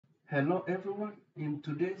Hello everyone, in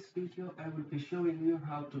today's video I will be showing you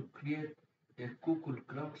how to create a Google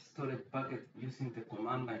Cloud Storage packet using the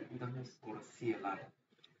command line interface or CLI.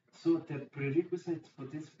 So the prerequisites for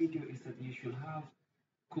this video is that you should have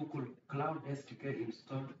Google Cloud SDK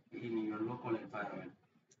installed in your local environment.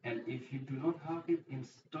 And if you do not have it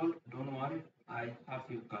installed, don't worry, I have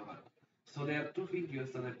you covered. So there are two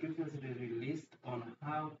videos that I previously released on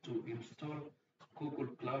how to install Google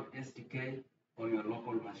Cloud SDK on your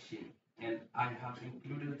local machine. And I have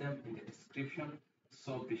included them in the description,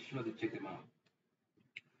 so be sure to check them out.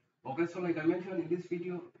 Okay, so like I mentioned in this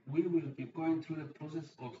video, we will be going through the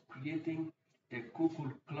process of creating a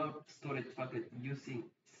Google Cloud Storage packet using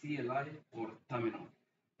CLI or terminal.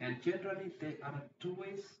 And generally, there are two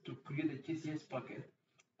ways to create a GCS packet.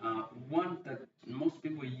 One that most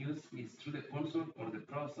people use is through the console or the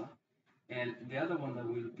browser. And the other one that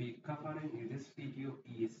we'll be covering in this video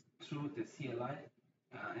is through the CLI.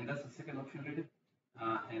 And that's the second option really.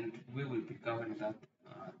 And we will be covering that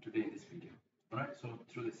today in this video. All right, so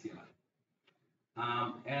through the CLI.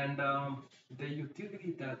 The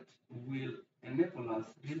utility that will enable us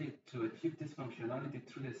really to achieve this functionality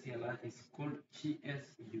through the CLI is called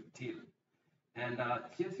gsutil. And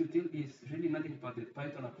gsutil is really nothing but a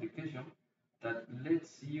Python application that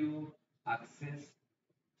lets you access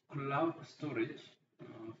cloud storage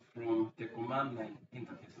from the command line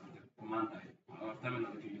interface or the command line or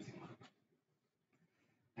terminal if you're using Mac.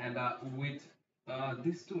 And with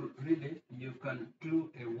this tool, really, you can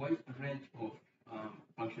do a wide range of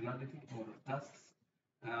functionality or tasks.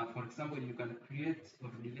 For example, you can create or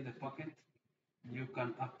delete a packet. You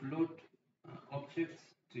can upload objects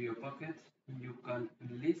to your packet. You can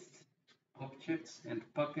list objects and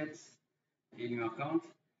packets in your account.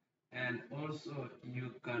 And also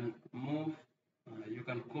you can move, you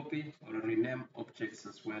can copy or rename objects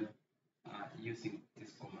as well using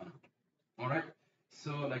this command. All right.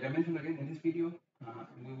 So like I mentioned again in this video,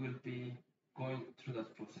 we will be going through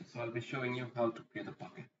that process. So I'll be showing you how to create a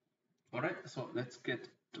packet. All right. So let's get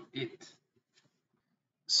to it.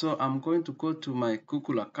 So I'm going to go to my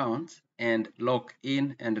Google account and log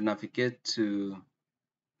in and navigate to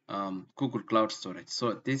Google Cloud Storage.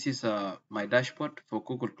 So this is my dashboard for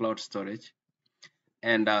Google Cloud Storage.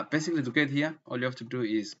 And basically to get here, all you have to do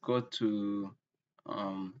is go to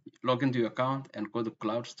log into your account and go to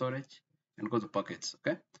Cloud Storage and go to Packets,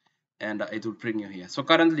 okay? And it will bring you here. So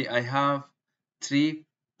currently I have 3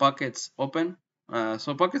 packets open.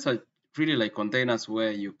 So packets are really like containers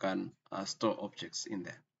where you can store objects in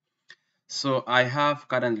there. So I have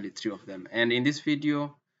currently 3 of them. And in this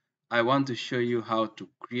video, I want to show you how to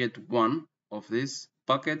create one of these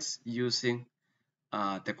packets using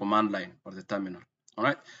the command line or the terminal. All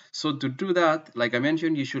right. So to do that, like I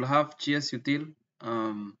mentioned, you should have gsutil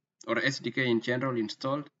or SDK in general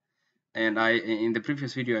installed. And in the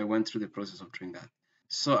previous video, I went through the process of doing that.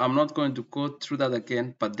 So I'm not going to go through that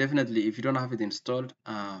again, but definitely if you don't have it installed,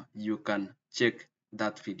 you can check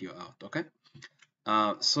that video out. Okay.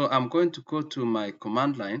 So I'm going to go to my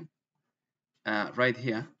command line right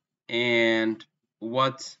here. And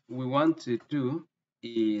what we want to do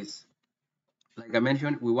is, like I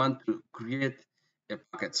mentioned, we want to create a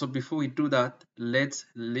packet. So before we do that, let's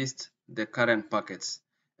list the current packets.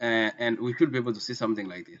 And we should be able to see something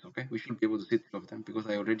like this, okay? We should be able to see 3 of them because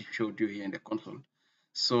I already showed you here in the console.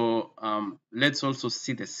 So let's also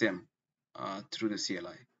see the same through the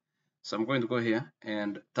CLI. So I'm going to go here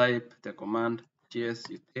and type the command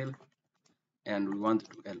gsutil, and we want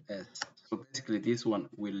to do ls. So basically this one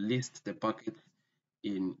will list the packet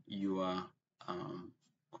in your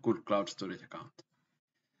Google Cloud Storage account.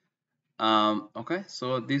 Okay,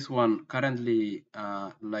 so this one currently,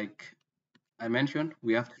 like I mentioned,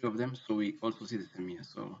 we have 3 of them, so we also see the same here.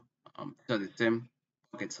 So these are the same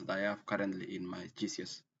packets that I have currently in my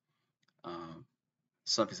GCS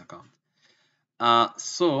service account.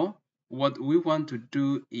 So what we want to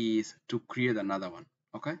do is to create another one.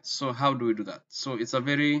 Okay, so how do we do that? So it's a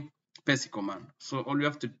very basic command. So all you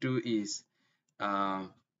have to do is type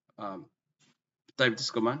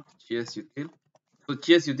this command gsutil. So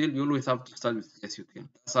gsutil, you always have to start with gsutil.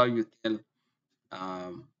 That's how you tell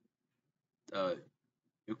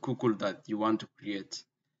Google that you want to create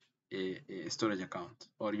a storage account,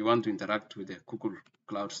 or you want to interact with the Google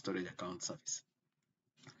Cloud Storage account service.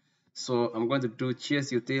 So I'm going to do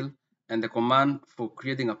gsutil, and the command for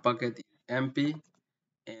creating a packet is mp,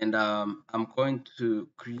 and I'm going to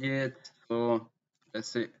create, so let's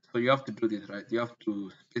say, so you have to do this, right? You have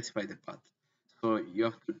to specify the path. So you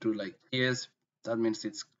have to do like gs, that means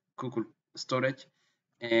it's Google storage,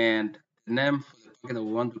 and the name for the packet that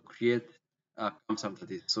we want to create comes after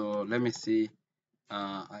this. So let me see,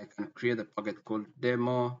 I can create a packet called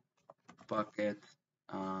demo packet.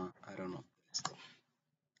 I don't know.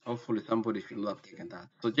 Hopefully somebody should have taken that.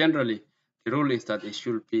 So generally, the rule is that it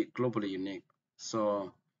should be globally unique.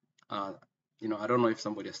 So uh, I don't know if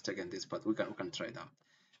somebody has taken this, but we can try it out.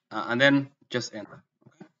 And then just enter.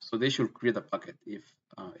 Okay. So they should create a packet if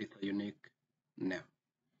it's a unique name.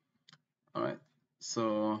 All right.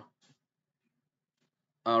 So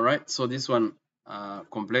So this one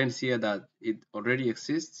complains here that it already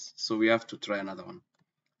exists. So we have to try another one.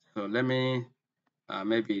 So let me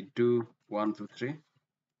maybe do 1, 2, 3,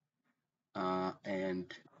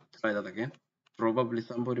 and try that again. Probably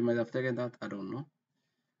somebody might have taken that. I don't know.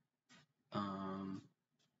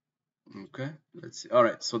 Okay, let's see. All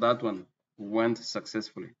right, so that one went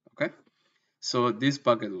successfully. Okay, so this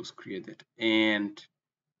packet was created, and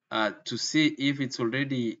to see if it's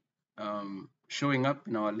already showing up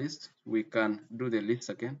in our list, we can do the list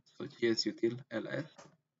again. So gsutil ls,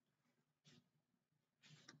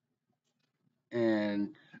 and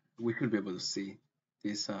we should be able to see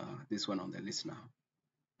this one on the list now.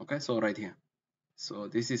 Okay, so right here. So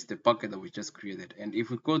this is the packet that we just created, and if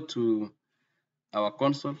we go to our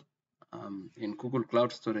console in Google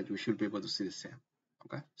Cloud Storage, we should be able to see the same.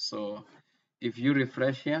 Okay, so if you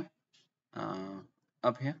refresh here,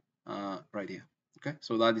 up here, right here. Okay,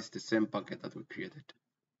 so that is the same packet that we created.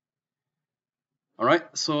 All right,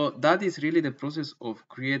 so that is really the process of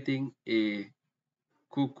creating a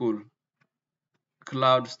Google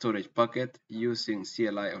Cloud Storage packet using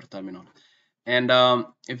CLI or terminal. And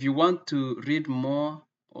if you want to read more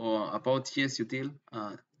about gsutil,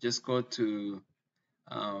 just go to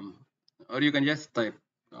or you can just type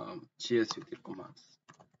gsutil commands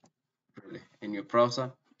really in your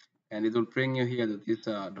browser, and it will bring you here to this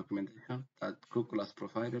documentation that Google has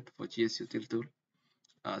provided for gsutil tool.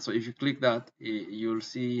 So if you click that, you'll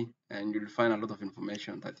see and you'll find a lot of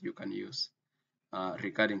information that you can use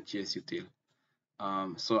regarding gsutil.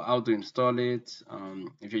 So how to install it,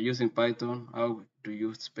 if you're using Python, how do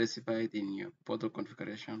you specify it in your portal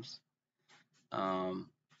configurations?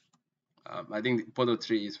 I think portal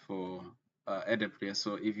 3 is for AWS.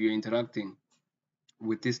 So if you're interacting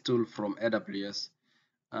with this tool from AWS,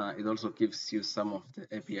 it also gives you some of the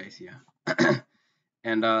APIs here.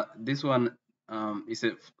 And this one is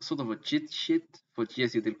a sort of a cheat sheet for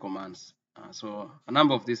gsutil commands. So a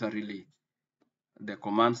number of these are really the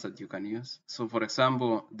commands that you can use. So for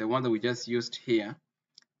example, the one that we just used here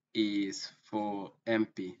is for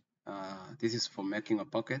MP. This is for making a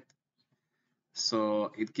packet.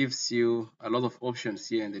 So it gives you a lot of options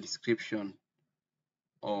here in the description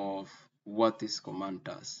of what this command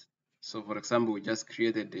does. So for example, we just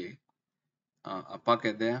created a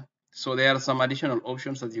packet there. So there are some additional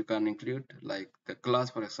options that you can include, like the class,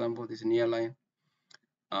 for example, this nearline.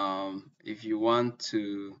 If you want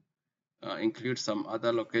to include some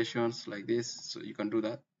other locations like this, so you can do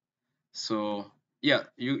that. So yeah,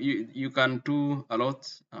 you can do a lot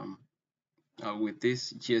with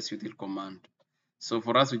this gsutil command. So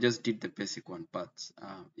for us, we just did the basic one, but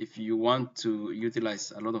if you want to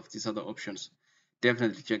utilize a lot of these other options,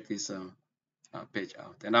 definitely check this page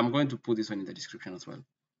out. And I'm going to put this one in the description as well,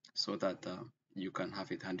 so that you can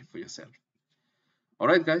have it handy for yourself. All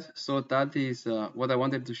right, guys, so that is what I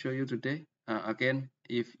wanted to show you today. Again,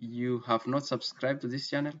 if you have not subscribed to this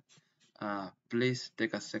channel, please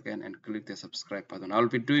take a second and click the subscribe button. I'll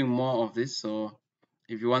be doing more of this, so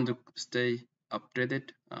if you want to stay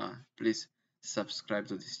updated, please subscribe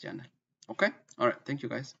to this channel. Okay, all right, thank you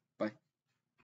guys.